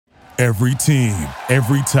Every team,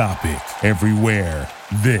 every topic, everywhere.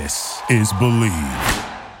 This is Believe.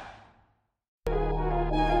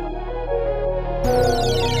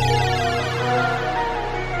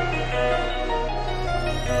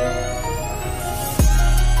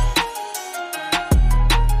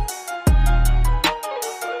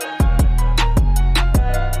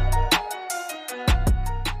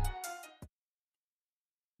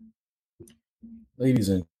 Ladies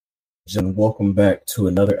and gentlemen, welcome back to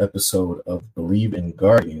another episode of Believe in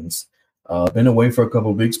Guardians. Been away for a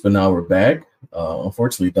couple of weeks, but now we're back.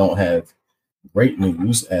 Unfortunately, don't have great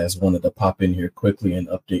news, as wanted to pop in here quickly and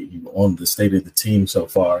update you on the state of the team so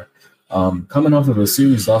far. Coming off of a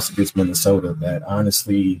series loss against Minnesota that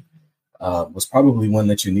honestly was probably one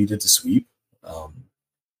that you needed to sweep.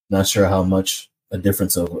 Not sure how much a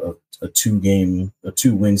difference of a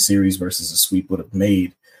two-win series versus a sweep would have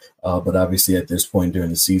made. But obviously at this point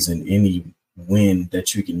during the season, any win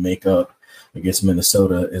that you can make up against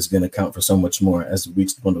Minnesota is going to count for so much more as the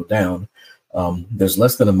weeks dwindle down. There's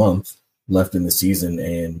less than a month left in the season,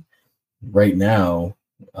 and right now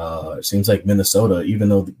it seems like Minnesota, even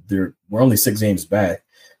though we're only 6 games back,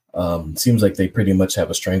 seems like they pretty much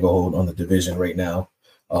have a stranglehold on the division right now,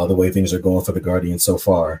 the way things are going for the Guardians so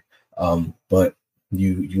far. But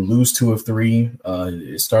you lose 2 of 3.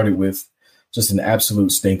 It started with just an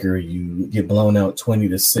absolute stinker. You get blown out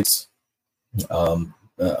 20-6.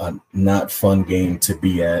 A not fun game to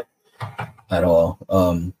be at all.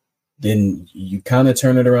 Then you kind of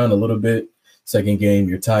turn it around a little bit. Second game,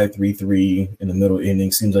 you're tied 3-3 in the middle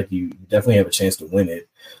inning. Seems like you definitely have a chance to win it.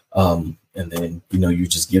 And then, you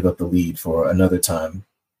just give up the lead for another time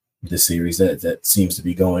this series. That seems to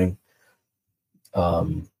be going.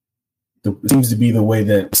 It seems to be the way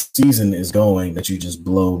that season is going, that you just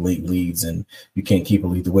blow late leads and you can't keep a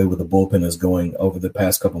lead, the way where the bullpen is going over the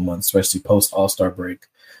past couple months, especially post All-Star break.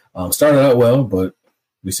 Started out well, but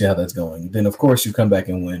we see how that's going. Then, of course, you come back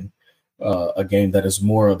and win a game that is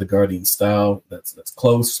more of the Guardian style. That's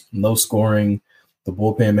close, low scoring. The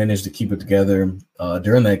bullpen managed to keep it together.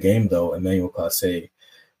 During that game, though, Emmanuel Clase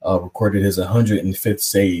recorded his 105th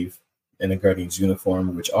save in a Guardians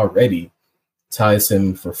uniform, which already ties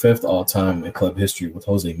him for 5th all-time in club history with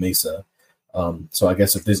Jose Mesa. So I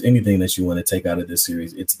guess if there's anything that you want to take out of this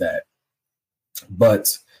series, it's that.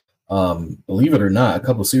 But believe it or not, a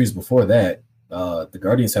couple of series before that, the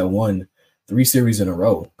Guardians had won 3 series in a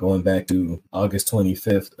row, going back to August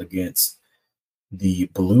 25th against the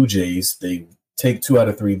Blue Jays. They take 2 out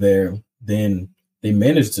of 3 there. Then they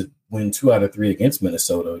managed to win 2 out of 3 against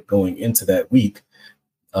Minnesota going into that week.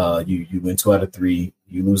 You win 2 out of 3.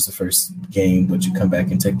 You lose the first game, but you come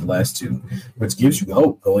back and take the last 2, which gives you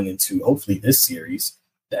hope going into hopefully this series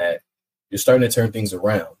that you're starting to turn things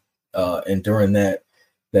around. And during that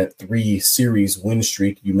 3-series win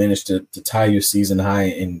streak, you managed to tie your season high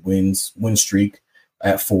in win streak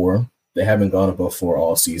at 4. They haven't gone above 4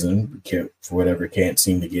 all season. For whatever, can't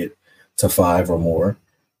seem to get to 5 or more.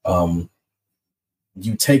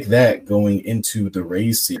 You take that going into the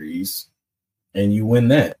Rays series, and you win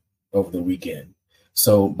that over the weekend.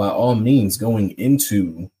 So by all means, going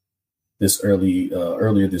into this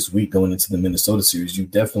earlier this week, going into the Minnesota series, you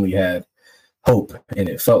definitely had hope, and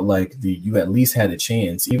it felt like you at least had a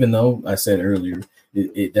chance, even though I said earlier,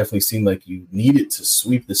 it definitely seemed like you needed to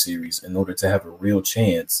sweep the series in order to have a real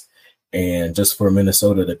chance. And just for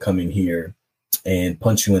Minnesota to come in here and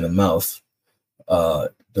punch you in the mouth,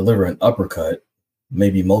 deliver an uppercut,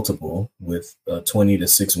 maybe multiple, with a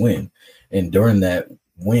 20-6 win. And during that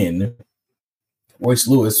win, Royce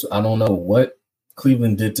Lewis, I don't know what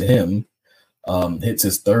Cleveland did to him, hits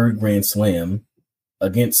his 3rd grand slam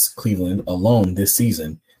against Cleveland alone this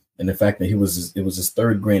season. And the fact that it was his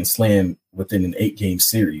 3rd grand slam within an 8-game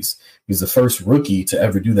series. He's the first rookie to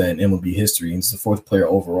ever do that in MLB history. And he's the 4th player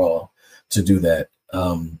overall to do that.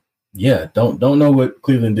 Don't know what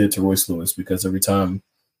Cleveland did to Royce Lewis, because every time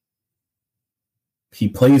he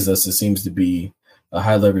plays us, it seems to be a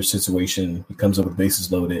high leverage situation. He comes up with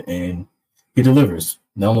bases loaded and he delivers.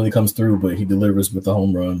 Not only comes through, but he delivers with a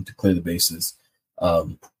home run to clear the bases.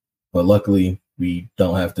 But luckily, we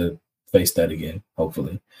don't have to face that again,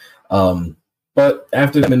 hopefully. But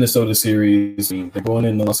after the Minnesota series, they're going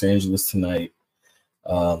into Los Angeles tonight.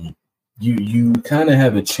 You kind of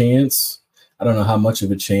have a chance. I don't know how much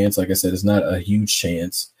of a chance. Like I said, it's not a huge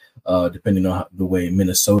chance, depending on the way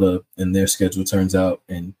Minnesota and their schedule turns out,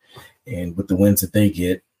 and with the wins that they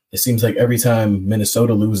get. It seems like every time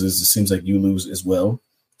Minnesota loses, it seems like you lose as well.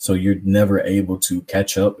 So you're never able to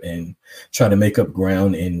catch up and try to make up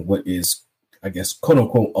ground in what is, I guess, quote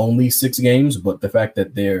unquote, only 6 games. But the fact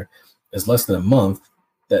that there is less than a month,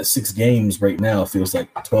 that 6 games right now feels like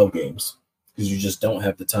 12 games because you just don't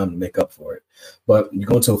have the time to make up for it. But you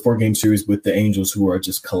go into a 4-game series with the Angels, who are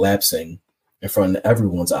just collapsing in front of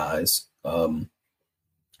everyone's eyes.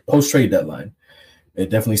 Post-trade deadline, it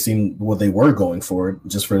definitely seemed what they were going for,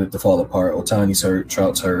 just for it to fall apart. Ohtani's hurt,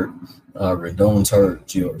 Trout's hurt, Rendon's hurt,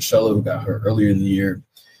 Gio Urshela, who got hurt earlier in the year,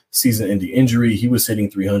 season-ending injury. He was hitting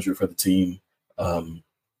 300 for the team.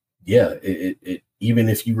 Even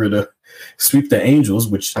if you were to sweep the Angels,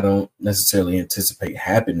 which I don't necessarily anticipate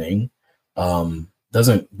happening,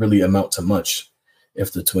 doesn't really amount to much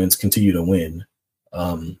if the Twins continue to win.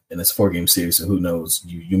 And it's a 4-game series, so who knows?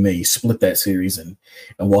 You may split that series and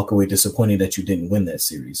walk away disappointed that you didn't win that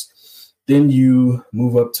series. Then you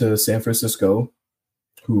move up to San Francisco,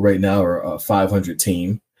 who right now are a 500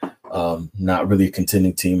 team, not really a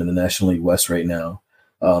contending team in the National League West right now.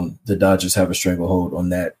 The Dodgers have a stranglehold on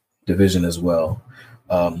that division as well.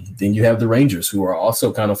 Then you have the Rangers, who are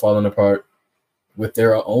also kind of falling apart with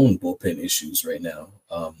their own bullpen issues right now.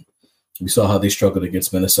 We saw how they struggled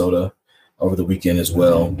against Minnesota over the weekend as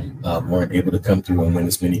well. Weren't able to come through and win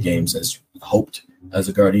as many games as hoped as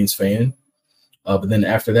a Guardians fan. But then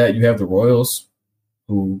after that, you have the Royals,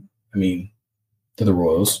 who, they're the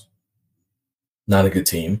Royals, not a good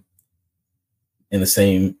team. In the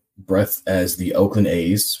same breath as the Oakland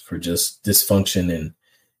A's for just dysfunction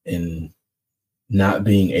and not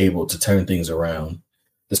being able to turn things around,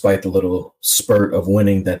 despite the little spurt of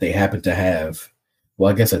winning that they happen to have.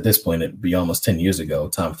 Well, I guess at this point, it'd be almost 10 years ago.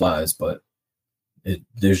 Time flies, but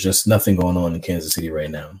there's just nothing going on in Kansas City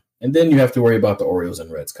right now. And then you have to worry about the Orioles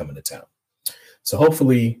and Reds coming to town. So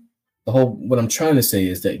hopefully what I'm trying to say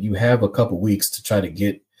is that you have a couple weeks to try to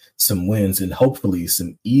get some wins, and hopefully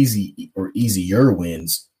some easy or easier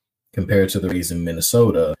wins compared to the Rays in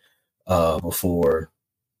Minnesota before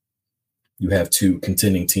you have 2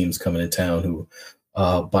 contending teams coming in town who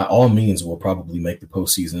by all means will probably make the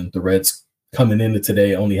postseason. The Reds coming into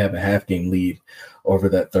today only have a half-game lead over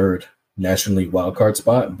that 3rd National League wildcard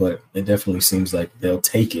spot, but it definitely seems like they'll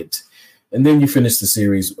take it. And then you finish the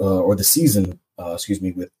series or the season,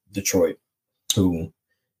 with Detroit, who,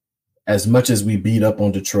 as much as we beat up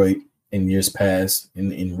on Detroit in years past,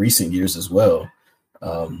 in recent years as well,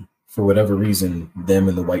 for whatever reason, them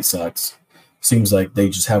and the White Sox seems like they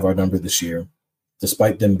just have our number this year,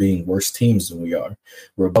 despite them being worse teams than we are.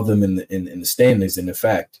 We're above them in the standings, and in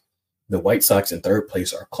fact, the White Sox in 3rd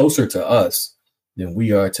place are closer to us than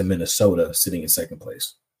we are to Minnesota sitting in 2nd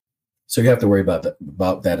place. So you have to worry about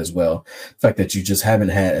that as well. The fact that you just haven't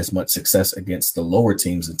had as much success against the lower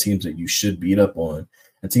teams and teams that you should beat up on,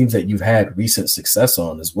 and teams that you've had recent success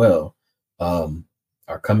on as well,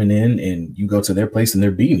 are coming in, and you go to their place and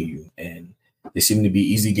they're beating you. And they seem to be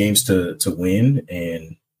easy games to win,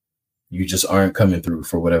 and you just aren't coming through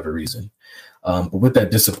for whatever reason. But with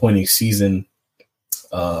that disappointing season,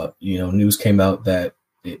 news came out that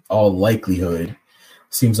in all likelihood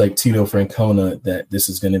seems like Tito Francona, that this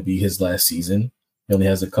is going to be his last season. He only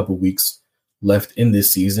has a couple weeks left in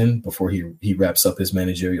this season before he wraps up his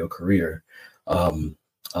managerial career.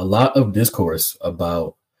 A lot of discourse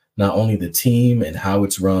about not only the team and how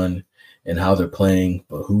it's run and how they're playing,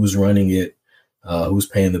 but who's running it, who's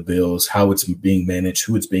paying the bills, how it's being managed,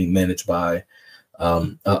 who it's being managed by.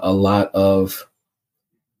 A lot of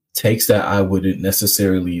takes that I wouldn't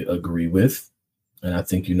necessarily agree with. And I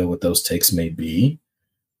think you know what those takes may be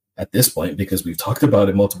at this point, because we've talked about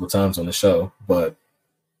it multiple times on the show. But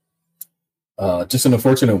just an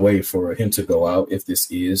unfortunate way for him to go out if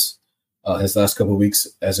this is his last couple of weeks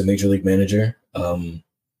as a major league manager.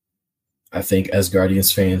 I think as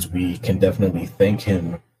Guardians fans, we can definitely thank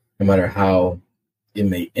him, no matter how it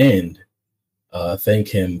may end, thank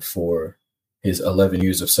him for his 11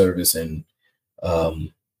 years of service. And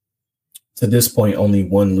to this point, only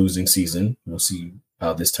 1 losing season. We'll see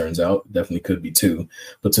how this turns out. Definitely could be 2.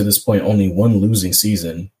 But to this point, only 1 losing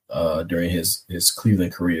season during his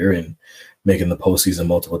Cleveland career, and making the postseason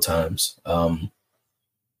multiple times.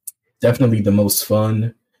 Definitely the most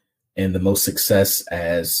fun and the most success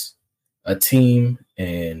as a team,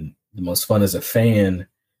 and the most fun as a fan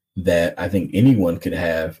that I think anyone could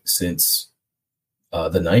have since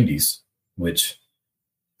the 90s, which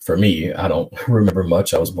for me, I don't remember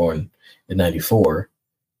much. I was born in 94.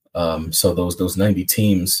 So those 90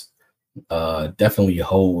 teams definitely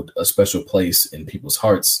hold a special place in people's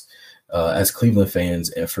hearts as Cleveland fans.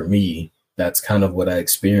 And for me, that's kind of what I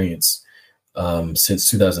experienced since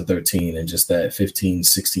 2013, and just that 15,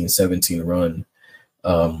 16, 17 run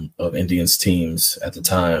of Indians teams at the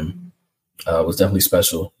time was definitely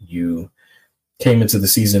special. You came into the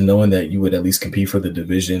season knowing that you would at least compete for the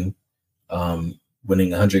division,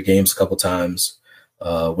 winning 100 games a couple times,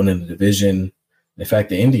 winning the division. In fact,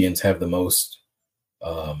 the Indians have the most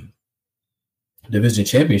division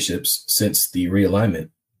championships since the realignment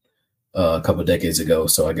a couple of decades ago.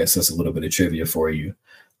 So I guess that's a little bit of trivia for you.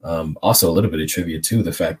 Also, a little bit of trivia too: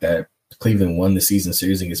 the fact that Cleveland won the season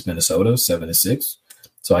series against Minnesota 7-6.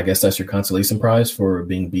 So I guess that's your consolation prize for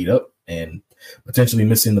being beat up and potentially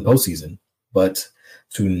missing the postseason. But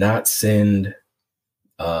to not send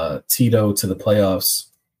Tito to the playoffs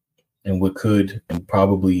and what could and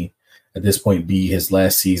probably at this point be his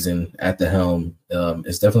last season at the helm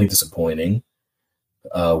is definitely disappointing.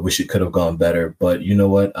 Wish it could have gone better, but you know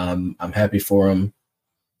what? I'm happy for him.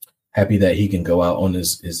 Happy that he can go out on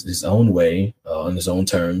his own way, on his own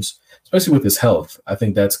terms, especially with his health. I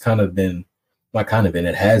think that's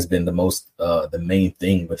it has been the main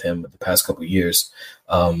thing with him the past couple of years.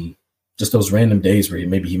 Just those random days where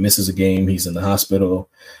maybe he misses a game, he's in the hospital,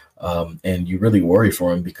 and you really worry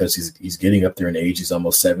for him because he's getting up there in age. He's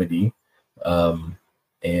almost 70,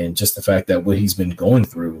 and just the fact that what he's been going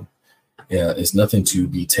through is nothing to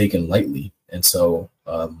be taken lightly. And so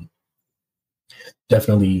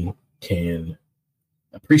definitely can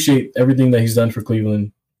appreciate everything that he's done for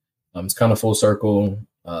Cleveland. It's kind of full circle.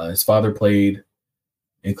 His father played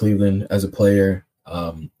in Cleveland as a player.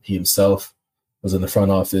 He himself was in the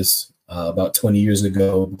front office about 20 years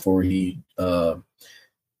ago before he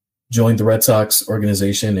joined the Red Sox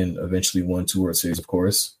organization and eventually won 2 World Series, of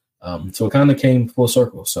course. So it kind of came full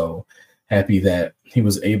circle. So happy that he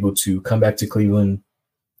was able to come back to Cleveland,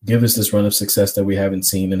 give us this run of success that we haven't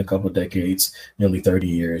seen in a couple of decades, nearly 30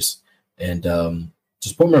 years, and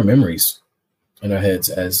just put more memories in our heads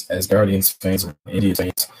as Guardians fans and Indians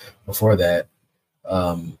fans before that.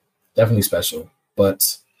 Definitely special.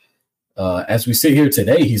 But as we sit here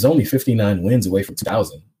today, he's only 59 wins away from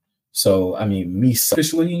 2,000. So, I mean, me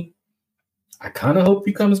selfishly, I kind of hope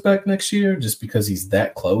he comes back next year just because he's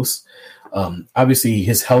that close. Obviously,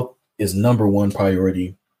 his health is number one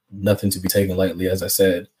priority, nothing to be taken lightly, as I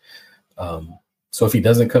said. So if he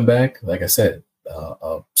doesn't come back, like I said,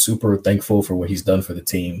 super thankful for what he's done for the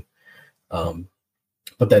team.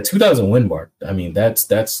 But that 2,000 win mark, I mean, that's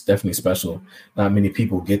definitely special. Not many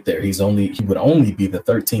people get there. He would only be the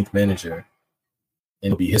 13th manager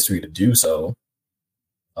in the history to do so.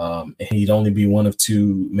 And he'd only be one of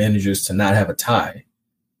 2 managers to not have a tie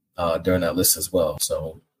during that list as well.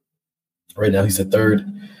 So right now he's the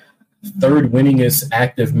third winningest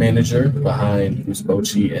active manager behind Bruce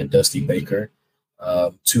Bochy and Dusty Baker.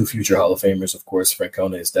 2 future Hall of Famers, of course.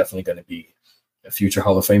 Francona is definitely going to be a future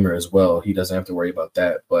Hall of Famer as well. He doesn't have to worry about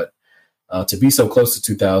that. But to be so close to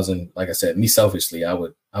 2,000, like I said, me selfishly, I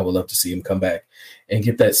would love to see him come back and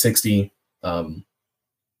get that 60.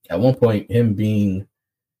 At one point, him being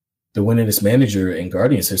the winningest manager in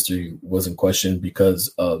Guardians history was in question because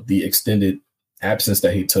of the extended absence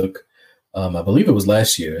that he took. I believe it was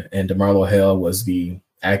last year, and DeMarlo Hale was the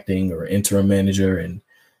acting or interim manager. And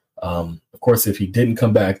of course, if he didn't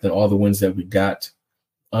come back, then all the wins that we got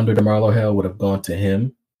under DeMarlo Hale would have gone to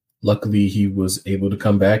him. Luckily, he was able to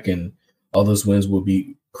come back, and all those wins will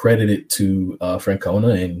be credited to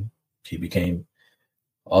Francona, and he became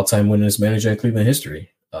all-time winningest manager in Cleveland history.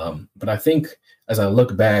 But I think as I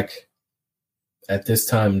look back at this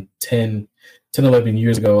time, 10, 11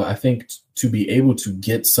 years ago, I think to be able to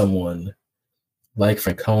get someone like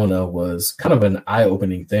Francona was kind of an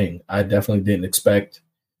eye-opening thing. I definitely didn't expect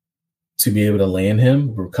to be able to land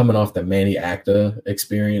him. We're coming off the Manny Acta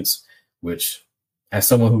experience, which as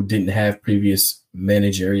someone who didn't have previous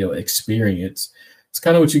managerial experience, it's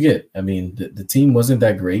kind of what you get. I mean, the team wasn't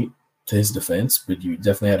that great, to his defense, but you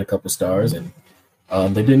definitely had a couple stars, and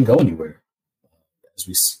they didn't go anywhere. As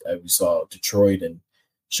we saw Detroit and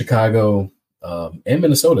Chicago and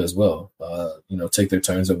Minnesota as well, take their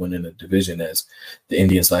turns at winning the division as the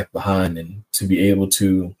Indians lagged behind. And to be able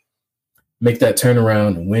to make that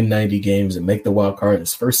turnaround and win 90 games and make the wild card in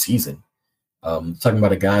his first season, talking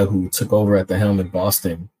about a guy who took over at the helm in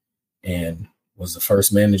Boston and was the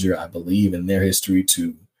first manager, I believe, in their history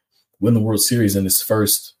to win the World Series in his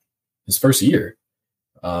first year.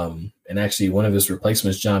 And actually one of his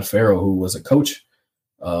replacements, John Farrell, who was a coach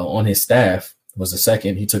on his staff, was the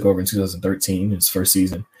second. He took over in 2013, his first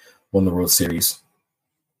season, won the World Series.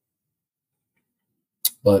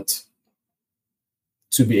 But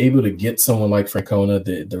to be able to get someone like Francona,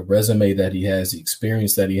 the resume that he has, the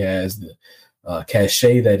experience that he has, the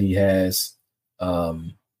cachet that he has,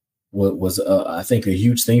 was I think, a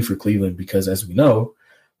huge thing for Cleveland, because as we know,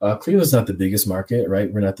 Cleveland's not the biggest market,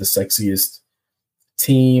 right? We're not the sexiest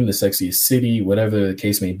team, the sexiest city, whatever the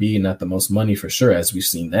case may be, not the most money for sure, as we've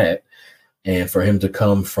seen that. And for him to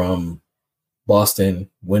come from Boston,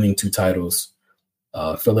 winning 2 titles,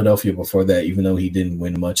 Philadelphia before that, even though he didn't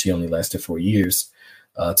win much, he only lasted 4 years.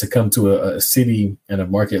 To come to a city and a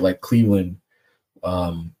market like Cleveland,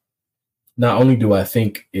 not only do I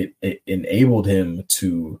think it enabled him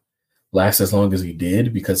to last as long as he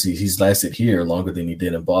did, because he's lasted here longer than he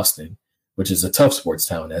did in Boston, which is a tough sports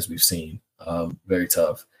town, as we've seen, very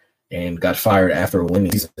tough, and got fired after a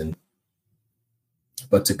winning season.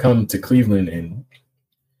 But to come to Cleveland and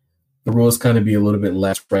the rules kind of be a little bit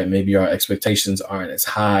less, right? Maybe our expectations aren't as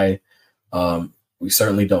high. We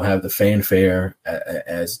certainly don't have the fanfare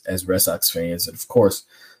as Red Sox fans. And of course,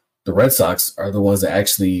 the Red Sox are the ones that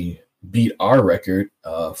actually beat our record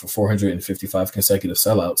for 455 consecutive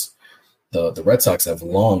sellouts. The Red Sox have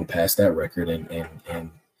long passed that record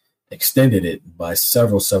and extended it by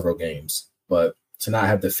several games. But to not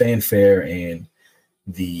have the fanfare and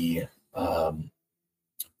the, like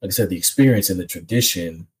I said, the experience and the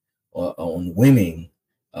tradition on winning,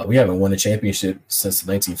 we haven't won a championship since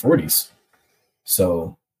the 1940s.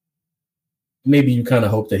 So maybe you kind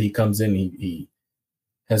of hope that he comes in, he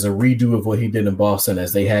has a redo of what he did in Boston,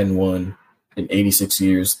 as they hadn't won in 86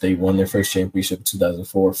 years. They won their first championship in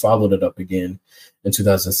 2004, followed it up again in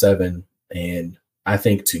 2007. And I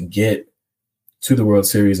think to get to the World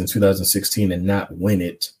Series in 2016 and not win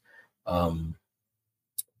it,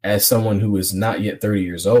 as someone who is not yet 30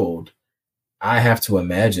 years old, I have to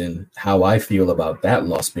imagine how I feel about that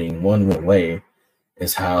loss being one win away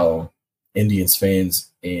is how Indians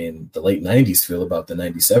fans in the late 90s feel about the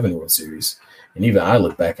 97 World Series. And even I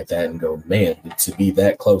look back at that and go, man, to be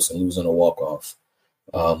that close and losing a walk-off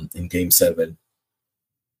in Game 7.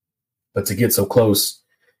 But to get so close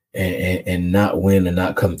and not win and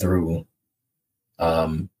not come through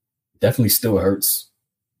definitely still hurts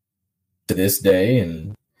to this day.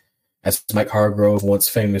 And as Mike Hargrove once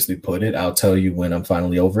famously put it, I'll tell you when I'm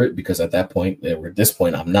finally over it, because at this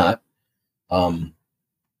point, I'm not.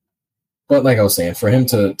 But like I was saying, for him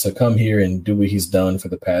to come here and do what he's done for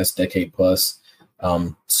the past decade plus,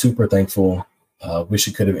 super thankful. Wish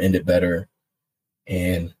it could have ended better.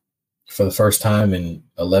 And for the first time in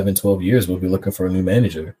 11, 12 years, we'll be looking for a new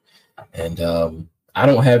manager. And I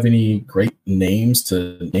don't have any great names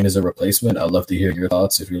to name as a replacement. I'd love to hear your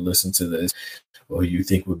thoughts if you're listening to this, or who you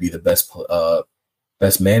think would be the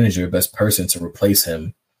best manager, best person to replace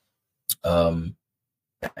him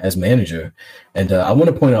as manager. And I want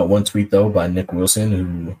to point out one tweet, though, by Nick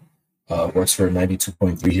Wilson, who works for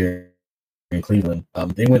 92.3 here in Cleveland.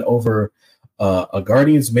 They went over a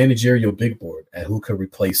Guardians managerial big board at who could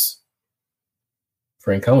replace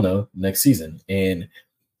Francona next season. And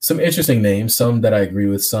some interesting names, some that I agree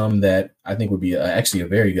with, some that I think would be actually a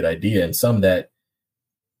very good idea, and some that,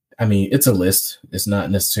 I mean, it's a list. It's not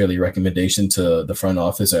necessarily a recommendation to the front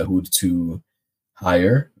office at who to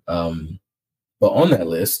hire. But on that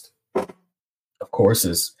list, of course,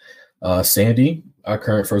 is Sandy, our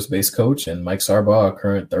current first base coach, and Mike Sarbaugh, our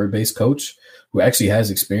current third base coach, who actually has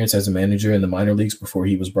experience as a manager in the minor leagues before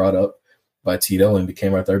he was brought up by Tito and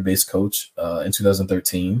became our third base coach in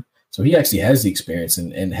 2013. So he actually has the experience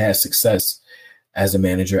and has success as a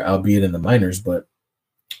manager, albeit in the minors. But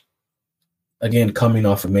again, coming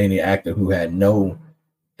off of Manny Acta, who had no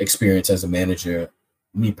experience as a manager,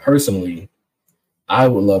 me personally, I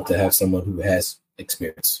would love to have someone who has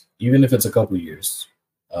experience, even if it's a couple of years,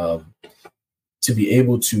 to be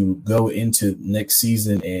able to go into next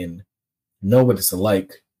season and know what it's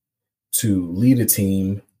like to lead a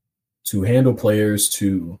team, to handle players,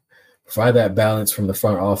 to provide that balance from the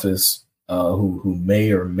front office, who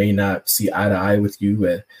may or may not see eye to eye with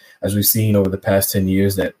you, as we've seen over the past 10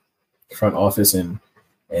 years that front office and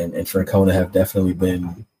Francona have definitely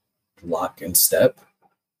been lock and step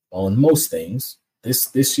on most things.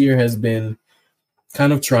 This year has been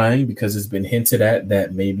kind of trying because it's been hinted at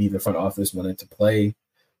that maybe the front office wanted to play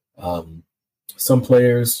some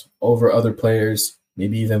players over other players,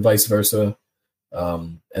 maybe even vice versa.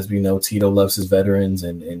 As we know, Tito loves his veterans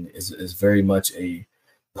and is very much a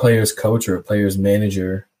player's coach or a player's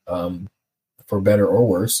manager, for better or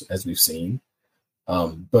worse, as we've seen.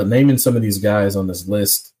 But naming some of these guys on this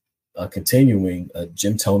list, continuing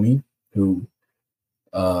Jim Thome, who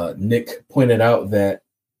Nick pointed out that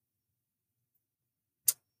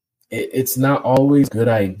it's not always a good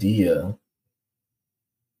idea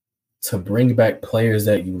to bring back players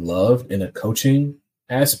that you loved in a coaching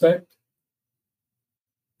aspect,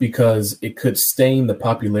 because it could stain the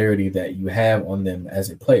popularity that you have on them as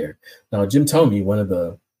a player. Now, Jim Thome, one of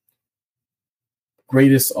the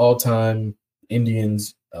greatest all-time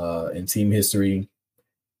Indians in team history,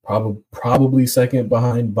 probably second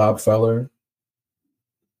behind Bob Feller,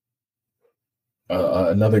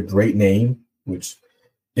 another great name, which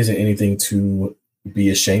isn't anything to be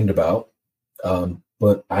ashamed about.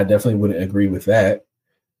 But I definitely wouldn't agree with that.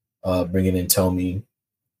 Bringing in Tomey,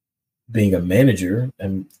 being a manager,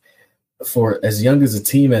 and for as young as a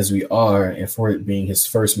team as we are, and for it being his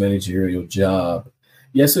first managerial job,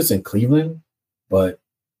 yes, it's in Cleveland, but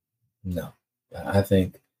no, I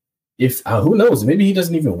think if who knows, maybe he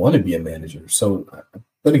doesn't even want to be a manager. So,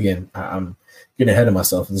 but again, I'm getting ahead of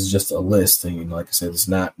myself. This is just a list, and like I said, it's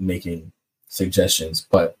not making suggestions.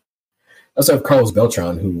 But I also have Carlos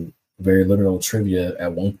Beltran, who very little trivia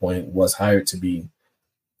at one point was hired to be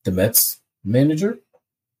the Mets manager,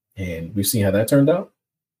 and we've seen how that turned out.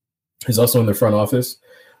 He's also in the front office,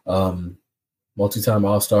 multi-time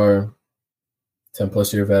All-Star,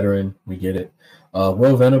 10-plus year veteran. We get it.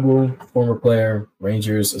 Will Venable, former player,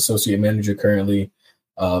 Rangers associate manager currently.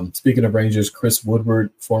 Speaking of Rangers, Chris Woodward,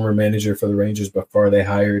 former manager for the Rangers before they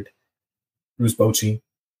hired Bruce Bochy.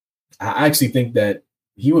 I actually think that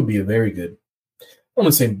he would be a very good, I don't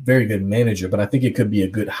want to say very good manager, but I think it could be a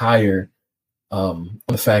good hire on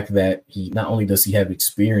the fact that he not only does he have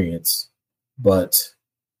experience, but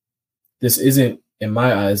this isn't, in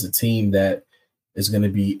my eyes, a team that is going to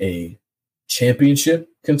be a championship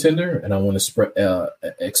contender, and I want to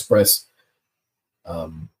express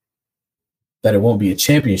that it won't be a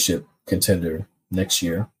championship contender next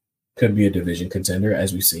year. Could be a division contender,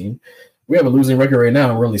 as we've seen. We have a losing record right now,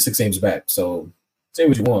 and we're only 6 games back. So say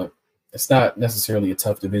what you want. It's not necessarily a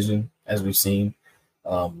tough division, as we've seen,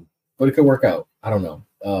 but it could work out. I don't know.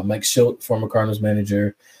 Mike Schilt, former Cardinals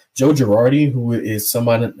manager. Joe Girardi, who is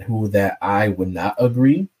somebody who that I would not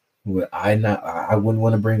agree, I wouldn't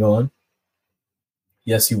want to bring on.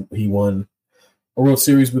 Yes, he won a World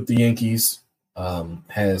Series with the Yankees.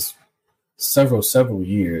 Has several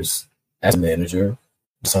years as a manager,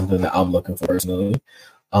 something that I'm looking for personally.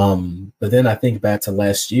 But then I think back to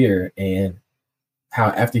last year and how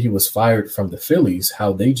after he was fired from the Phillies,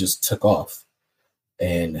 how they just took off,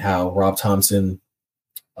 and how Rob Thompson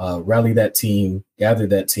rallied that team, gathered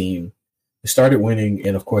that team, they started winning,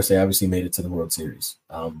 and of course they obviously made it to the World Series.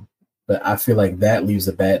 But I feel like that leaves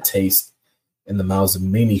a bad taste in the mouths of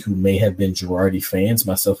many who may have been Girardi fans,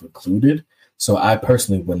 myself included. So I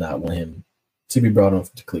personally would not want him to be brought on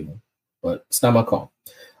to Cleveland, but it's not my call.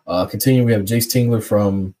 Continuing, we have Jace Tingler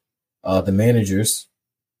from the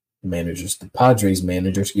Padres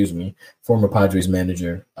manager, former Padres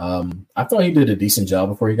manager. I thought he did a decent job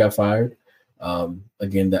before he got fired.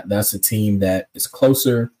 Again, that's a team that is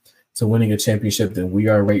closer to winning a championship than we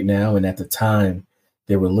are right now. And at the time,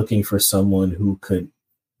 they were looking for someone who could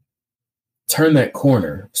turn that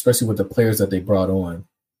corner, especially with the players that they brought on.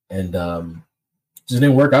 And just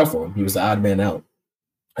didn't work out for him. He was the odd man out.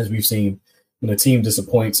 As we've seen, when a team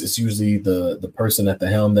disappoints, it's usually the person at the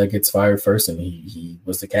helm that gets fired first, and he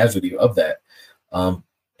was the casualty of that.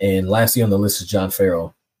 And lastly on the list is John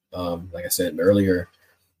Farrell. Like I said earlier,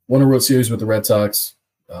 won a World Series with the Red Sox,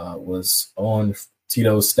 was on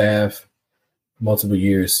Tito's staff for multiple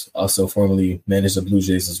years, also formerly managed the Blue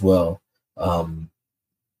Jays as well.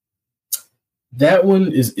 That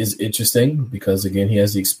one is interesting because, again, he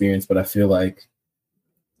has the experience, but I feel like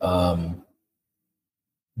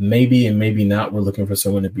maybe and maybe not, we're looking for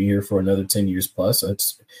someone to be here for another 10 years plus.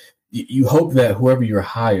 You hope that whoever you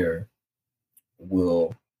hire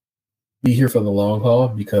will be here for the long haul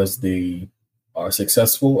because they are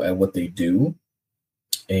successful at what they do.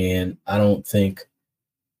 And I don't think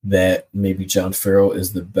that maybe John Farrell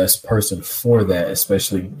is the best person for that,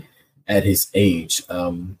 especially at his age.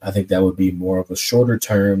 I think that would be more of a shorter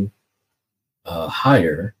term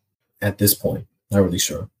hire at this point. Not really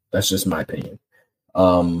sure. That's just my opinion.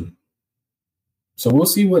 So we'll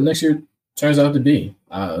see what next year turns out to be.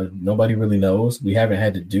 Nobody really knows. We haven't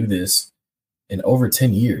had to do this in over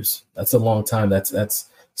 10 years. That's a long time. That's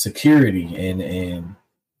security, and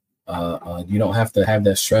you don't have to have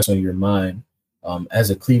that stress on your mind. As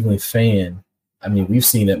a Cleveland fan, I mean, we've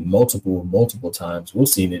seen it multiple times. We've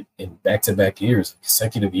seen it in back-to-back years,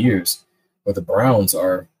 consecutive years, where the Browns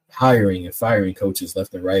are hiring and firing coaches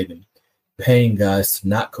left and right and paying guys to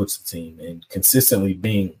not coach the team and consistently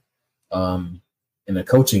being in a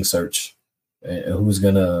coaching search who's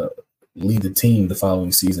going to lead the team the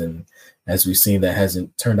following season. As we've seen, that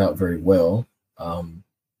hasn't turned out very well. But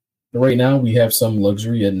right now, we have some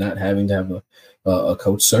luxury in not having to have a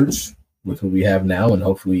coach search with who we have now, and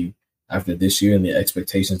hopefully after this year and the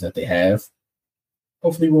expectations that they have,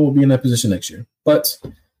 hopefully we'll be in that position next year. But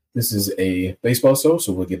this is a baseball show,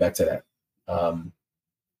 so we'll get back to that.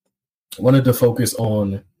 Wanted to focus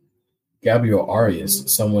on Gabriel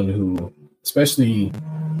Arias, someone who, especially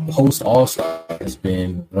post All-Star, has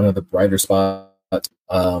been one of the brighter spots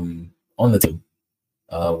on the team.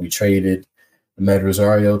 We traded Amed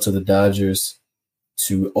Rosario to the Dodgers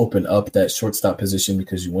to open up that shortstop position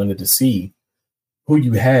because you wanted to see who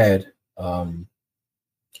you had on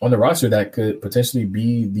the roster that could potentially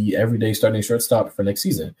be the everyday starting shortstop for next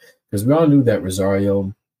season. Because we all knew that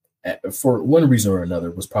Rosario, for one reason or another,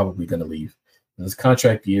 was probably going to leave. In his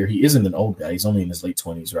contract year, he isn't an old guy. He's only in his late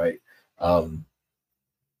 20s, right?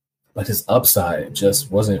 But his upside just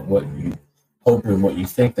wasn't what you hope and what you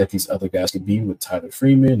think that these other guys could be with Tyler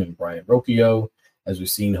Freeman and Brian Rocchio, as we've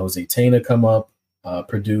seen Jose Tena come up,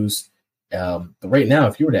 produce. But right now,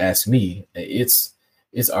 if you were to ask me, it's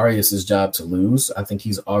Arias' job to lose. I think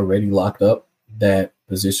he's already locked up that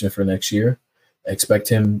position for next year. I expect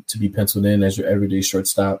him to be penciled in as your everyday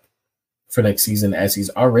shortstop for next season, as he's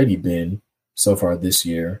already been so far this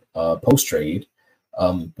year, post-trade.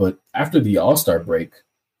 But after the All-Star break,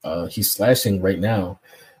 he's slashing right now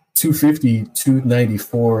 250,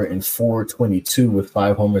 294, and 422 with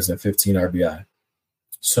 5 homers and 15 RBI.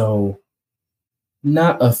 So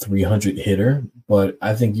not a 300 hitter, but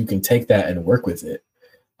I think you can take that and work with it.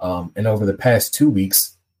 And over the past 2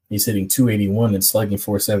 weeks, he's hitting 281 and slugging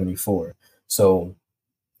 474. So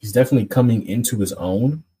he's definitely coming into his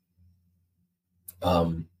own,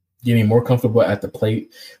 getting more comfortable at the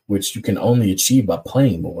plate, which you can only achieve by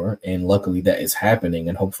playing more. And luckily that is happening.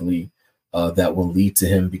 And hopefully that will lead to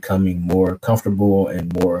him becoming more comfortable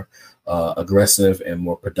and more aggressive and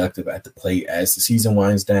more productive at the plate as the season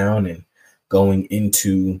winds down and going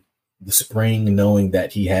into the spring, knowing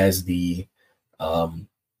that he has the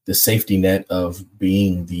safety net of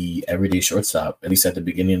being the everyday shortstop, at least at the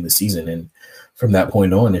beginning of the season. And from that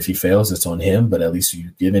point on, if he fails, it's on him, but at least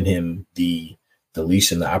you've given him the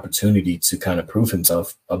leash and the opportunity to kind of prove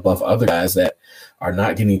himself above other guys that are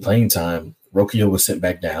not getting playing time. Rocchio was sent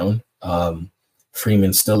back down.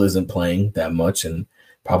 Freeman still isn't playing that much, and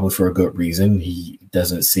probably for a good reason. He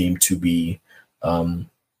doesn't seem to be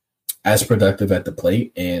as productive at the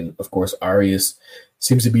plate. And of course, Arias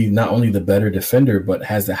seems to be not only the better defender, but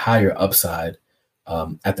has the higher upside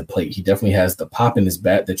at the plate. He definitely has the pop in his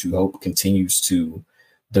bat that you hope continues to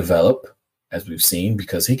develop, as we've seen,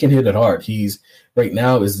 because he can hit it hard. He's right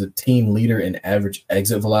now is the team leader in average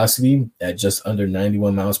exit velocity at just under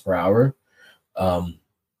 91 miles per hour.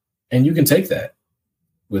 And you can take that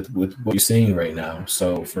with what you're seeing right now.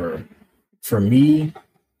 So for me,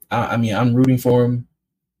 I mean, I'm rooting for him.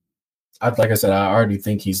 Like I said, I already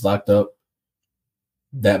think he's locked up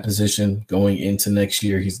that position going into next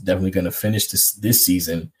year. He's definitely going to finish this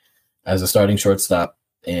season as a starting shortstop.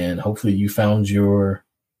 And hopefully you found your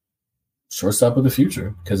shortstop of the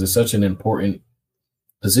future, because it's such an important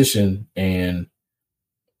position. And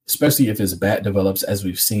especially if his bat develops, as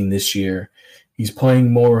we've seen this year, he's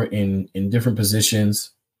playing more in different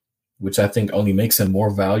positions, which I think only makes him more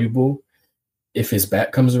valuable if his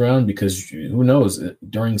bat comes around, because who knows,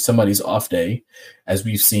 during somebody's off day, as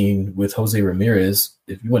we've seen with Jose Ramirez,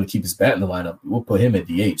 if you want to keep his bat in the lineup, we'll put him at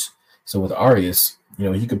DH. So with Arias,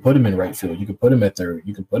 you could put him in right field, you could put him at third,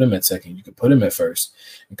 you could put him at second, you could put him at first,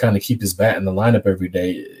 and kind of keep his bat in the lineup every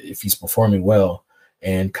day if he's performing well,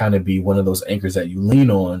 and kind of be one of those anchors that you lean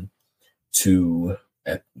on to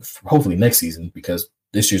hopefully next season, because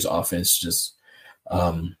this year's offense just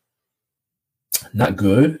not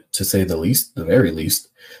good, to say the least, the very least,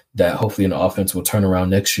 that hopefully an offense will turn around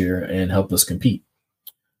next year and help us compete.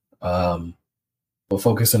 But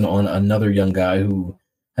focusing on another young guy who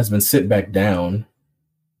has been sit back down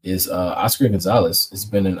is Oscar Gonzalez. It's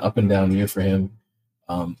been an up and down year for him.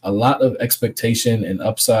 A lot of expectation and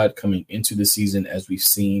upside coming into the season, as we've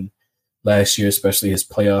seen last year, especially his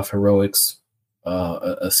playoff heroics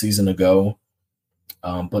a season ago.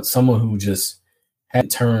 But someone who just had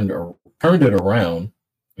turned it around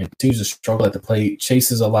and continues to struggle at the plate,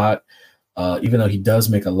 chases a lot, even though he does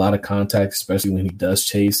make a lot of contact, especially when he does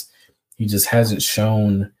chase. He just hasn't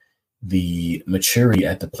shown the maturity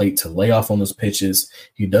at the plate to lay off on those pitches.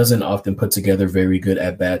 He doesn't often put together very good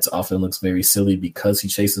at-bats, often looks very silly because he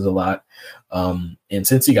chases a lot. And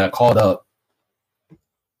since he got called up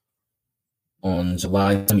on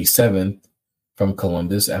July 27th from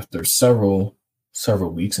Columbus after several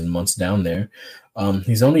weeks and months down there,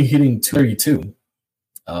 he's only hitting 232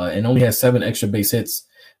 and only has 7 extra base hits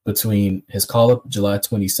between his call-up July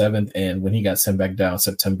 27th and when he got sent back down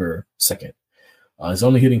September 2nd. He's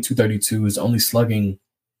only hitting 232. He's only slugging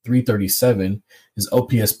 337. His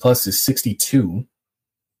OPS plus is 62,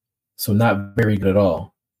 so not very good at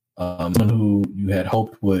all. Someone who you had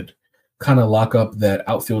hoped would kind of lock up that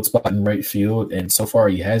outfield spot in right field, and so far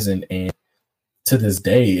he hasn't. And to this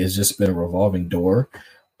day, it's just been a revolving door.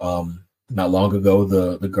 Not long ago,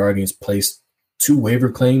 the Guardians placed 2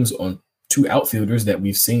 waiver claims on 2 outfielders that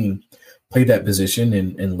we've seen play that position.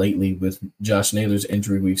 And lately with Josh Naylor's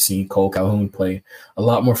injury, we've seen Cole Calhoun play a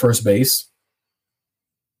lot more first base.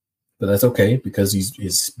 But that's okay because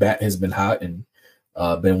his bat has been hot and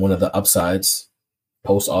been one of the upsides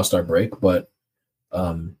post All-Star break. But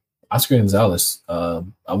Oscar Gonzalez,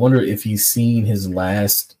 I wonder if he's seen his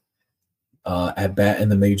last at bat in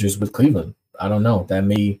the majors with Cleveland. I don't know. That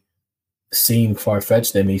may seem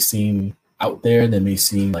far-fetched. That may seem out there. That may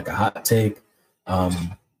seem like a hot take.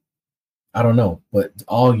 I don't know. But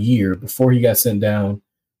all year before he got sent down,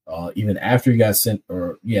 even after he got sent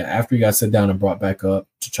down and brought back up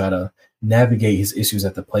to try to navigate his issues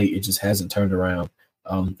at the plate, it just hasn't turned around.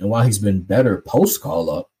 And while he's been better post call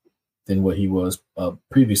up than what he was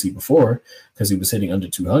previously before, because he was hitting under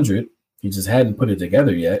 200, he just hadn't put it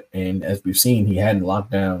together yet. And as we've seen, he hadn't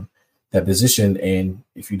locked down that position. And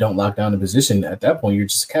if you don't lock down the position at that point, you're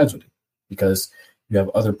just a casualty because you have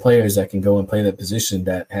other players that can go and play that position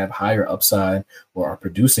that have higher upside or are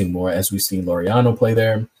producing more, as we've seen Laureano play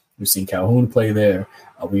there. We've seen Calhoun play there.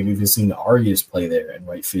 We've even seen Arias play there in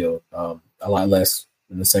right field, a lot less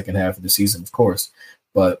in the second half of the season, of course.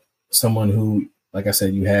 But someone who, like I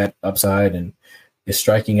said, you had upside and is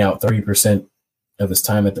striking out 30% of his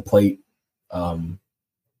time at the plate,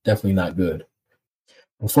 definitely not good.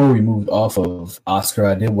 Before we moved off of Oscar,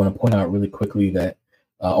 I did want to point out really quickly that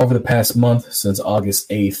over the past month, since August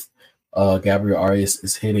 8th, Gabriel Arias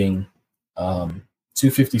is hitting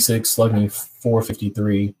 256, slugging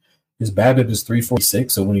 453. His BABIP is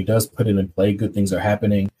 346, so when he does put it in play, good things are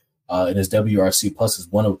happening. And his WRC plus is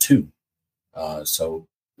 102. So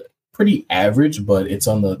pretty average, but it's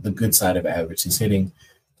on the good side of average. He's hitting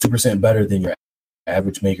 2% better than your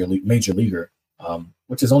average major leaguer,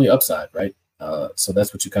 which is only upside, right? So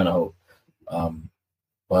that's what you kind of hope.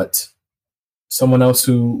 But someone else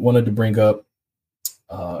who wanted to bring up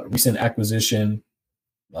recent acquisition,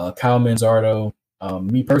 Kyle Manzardo.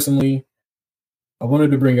 Me personally, I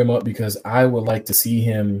wanted to bring him up because I would like to see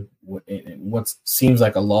him in what seems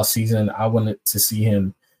like a lost season. I wanted to see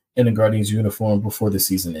him in a Guardians uniform before the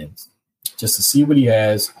season ends, just to see what he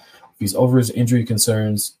has. If he's over his injury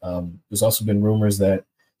concerns, there's also been rumors that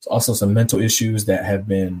there's also some mental issues that have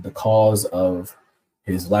been the cause of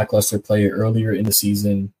his lackluster play earlier in the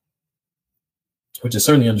season, which is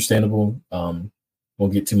certainly understandable.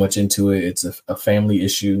 Won't get too much into it. It's a family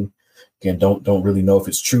issue. Again, don't really know if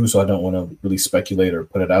it's true, so I don't want to really speculate or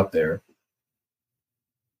put it out there.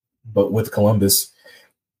 But with Columbus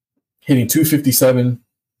hitting 257,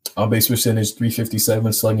 on-base percentage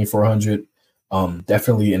 357, slugging 400,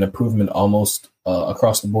 definitely an improvement almost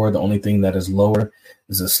across the board. The only thing that is lower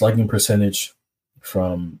is a slugging percentage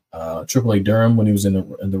from AAA Durham when he was in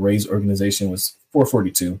the Rays organization was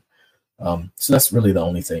 442. So that's really the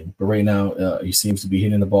only thing. But right now, he seems to be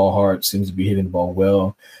hitting the ball hard, seems to be hitting the ball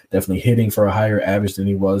well, definitely hitting for a higher average than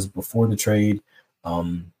he was before the trade. I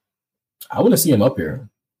want to see him up here,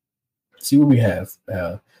 see what we have.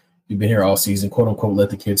 We've been here all season, quote unquote,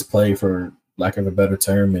 let the kids play, for lack of a better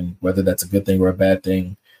term, and whether that's a good thing or a bad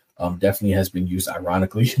thing, definitely has been used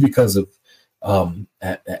ironically because of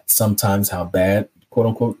at sometimes how bad, quote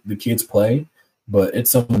unquote, the kids play. But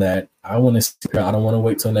it's something that I want to see. I don't want to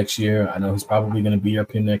wait till next year. I know he's probably going to be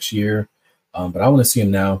up here next year, but I want to see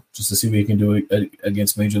him now just to see what he can do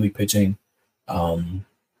against Major League pitching.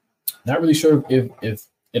 Not really sure if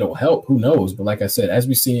it'll help. Who knows? But like I said, as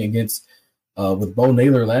we see against with Bo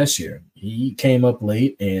Naylor last year, he came up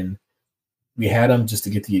late and we had him just to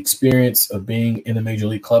get the experience of being in the Major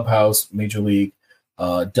League clubhouse, Major League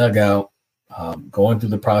dugout, going through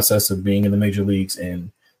the process of being in the major leagues.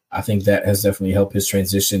 And I think that has definitely helped his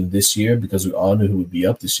transition this year because we all knew who would be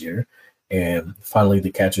up this year. And finally,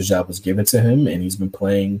 the catcher's job was given to him, and he's been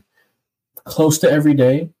playing close to every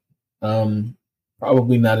day.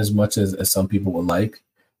 Probably not as much as some people would like,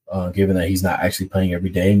 given that he's not actually playing every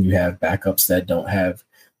day, and you have backups that don't have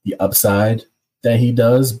the upside that he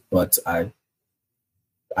does. But I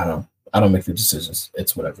don't make the decisions.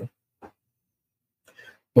 It's whatever.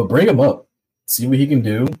 But bring him up, see what he can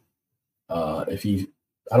do. If he,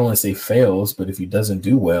 I don't want to say fails, but if he doesn't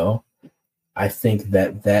do well, I think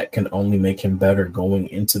that can only make him better going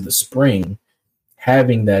into the spring,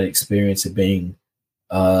 having that experience of being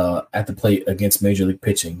at the plate against Major League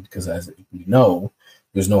pitching, because as we know,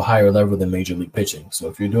 there's no higher level than Major League pitching. So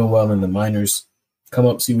if you're doing well in the minors, come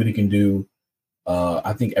up, see what he can do.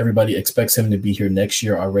 I think everybody expects him to be here next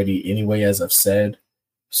year already anyway, as I've said.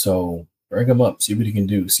 So bring him up, see what he can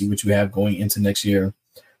do, see what you have going into next year.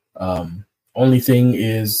 Only thing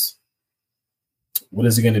is, what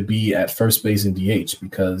is it going to be at first base and DH?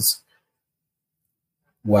 Because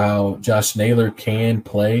while Josh Naylor can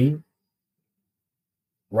play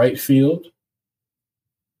right field,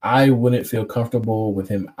 I wouldn't feel comfortable with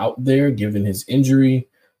him out there given his injury.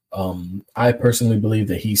 I personally believe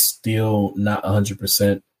that he's still not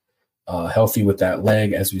 100% healthy with that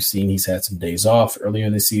leg. As we've seen, he's had some days off earlier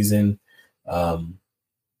in the season.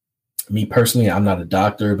 Me personally, I'm not a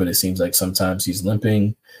doctor, but it seems like sometimes he's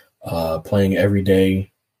limping, playing every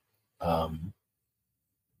day.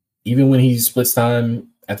 Even when he splits time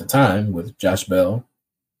at the time with Josh Bell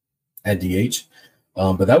at DH.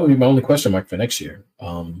 But that would be my only question mark for next year.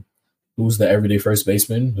 Who's the everyday first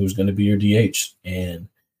baseman? Who's going to be your DH? And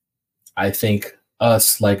I think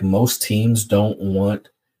us, like most teams, don't want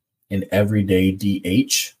an everyday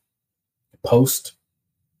DH post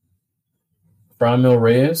Franmil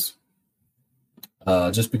Reyes.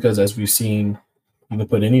 Just because, as we've seen, you can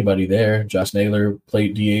put anybody there. Josh Naylor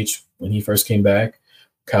played DH when he first came back.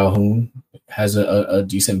 Calhoun has a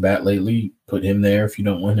decent bat lately. Put him there if you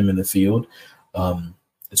don't want him in the field.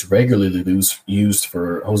 It's regularly used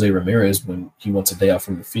for Jose Ramirez when he wants a day off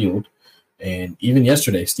from the field. And even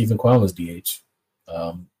yesterday, Stephen Kwan was DH.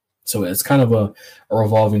 So it's kind of a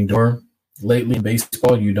revolving door. Lately in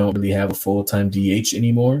baseball, you don't really have a full-time DH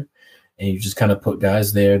anymore. And you just kind of put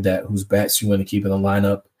guys there whose bats you want to keep in the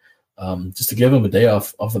lineup just to give them a day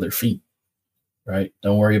off of their feet, right?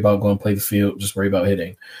 Don't worry about going to play the field. Just worry about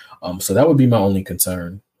hitting. So that would be my only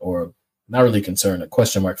concern, or not really concern, a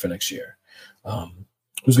question mark for next year.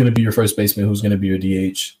 Who's going to be your first baseman? Who's going to be your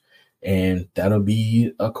DH? And that'll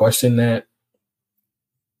be a question that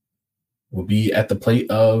will be at the plate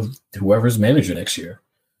of whoever's manager next year.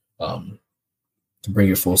 To bring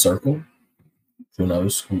it full circle, who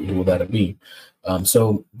knows who will that be?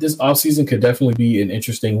 So this offseason could definitely be an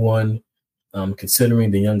interesting one,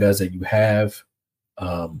 considering the young guys that you have,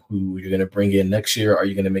 who you're going to bring in next year. Are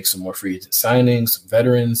you going to make some more free agent signings, some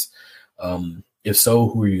veterans? If so,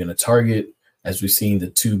 who are you going to target? As we've seen, the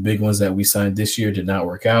two big ones that we signed this year did not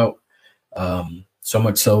work out. So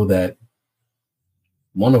much so that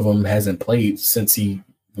one of them hasn't played since he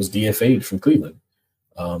was DFA'd from Cleveland.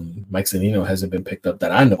 Mike Zunino hasn't been picked up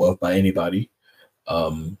that I know of by anybody.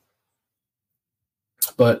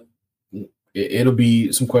 But it'll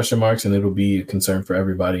be some question marks, and it'll be a concern for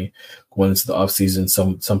everybody going into the offseason,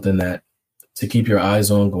 something that to keep your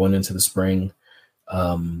eyes on going into the spring.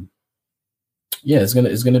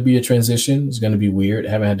 It's gonna be a transition. It's gonna be weird. I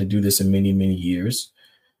haven't had to do this in many, many years.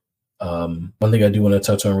 One thing I do want to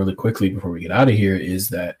touch on really quickly before we get out of here is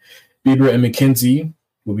that Bieber and McKenzie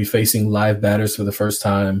will be facing live batters for the first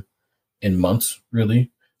time in months,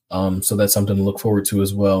 really. So that's something to look forward to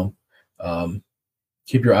as well.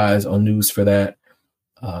 Keep your eyes on news for that.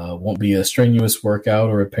 Won't be a strenuous workout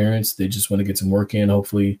or appearance. They just want to get some work in.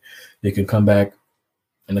 Hopefully they can come back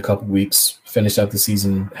in a couple weeks, finish out the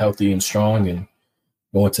season healthy and strong, and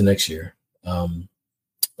go into next year. But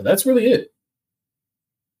that's really it.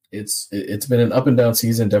 It's been an up and down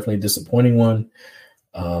season, definitely a disappointing one.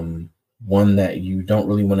 One that you don't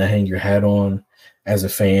really want to hang your hat on as a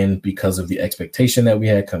fan because of the expectation that we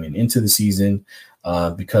had coming into the season,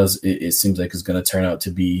 because it seems like it's going to turn out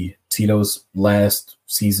to be Tito's last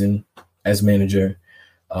season as manager.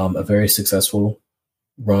 A very successful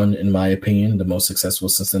run, in my opinion, the most successful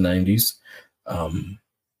since the 90s. But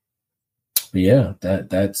yeah,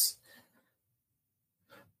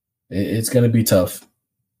 it's going to be tough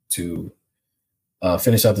to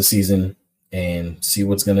finish out the season and see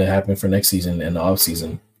what's going to happen for next season and the off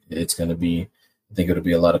season. It's going to be, I think it'll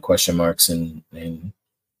be a lot of question marks and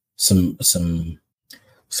something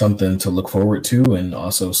to look forward to, and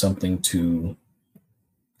also something to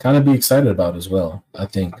kind of be excited about as well. I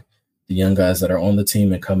think the young guys that are on the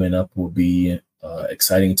team and coming up will be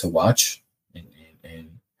exciting to watch and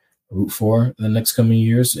root for in the next coming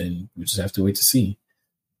years, and we just have to wait to see.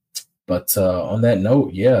 But on that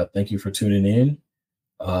note, thank you for tuning in.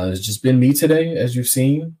 It's just been me today, as you've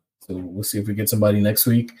seen. So we'll see if we get somebody next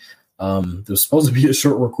week. There was supposed to be a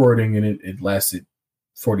short recording, and it lasted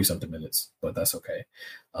 40-something minutes, but that's okay.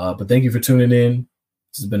 But thank you for tuning in.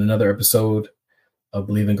 This has been another episode of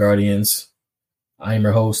Believe in Guardians. I am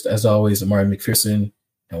your host, as always, Amari McPherson,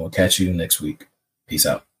 and we'll catch you next week. Peace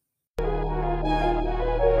out.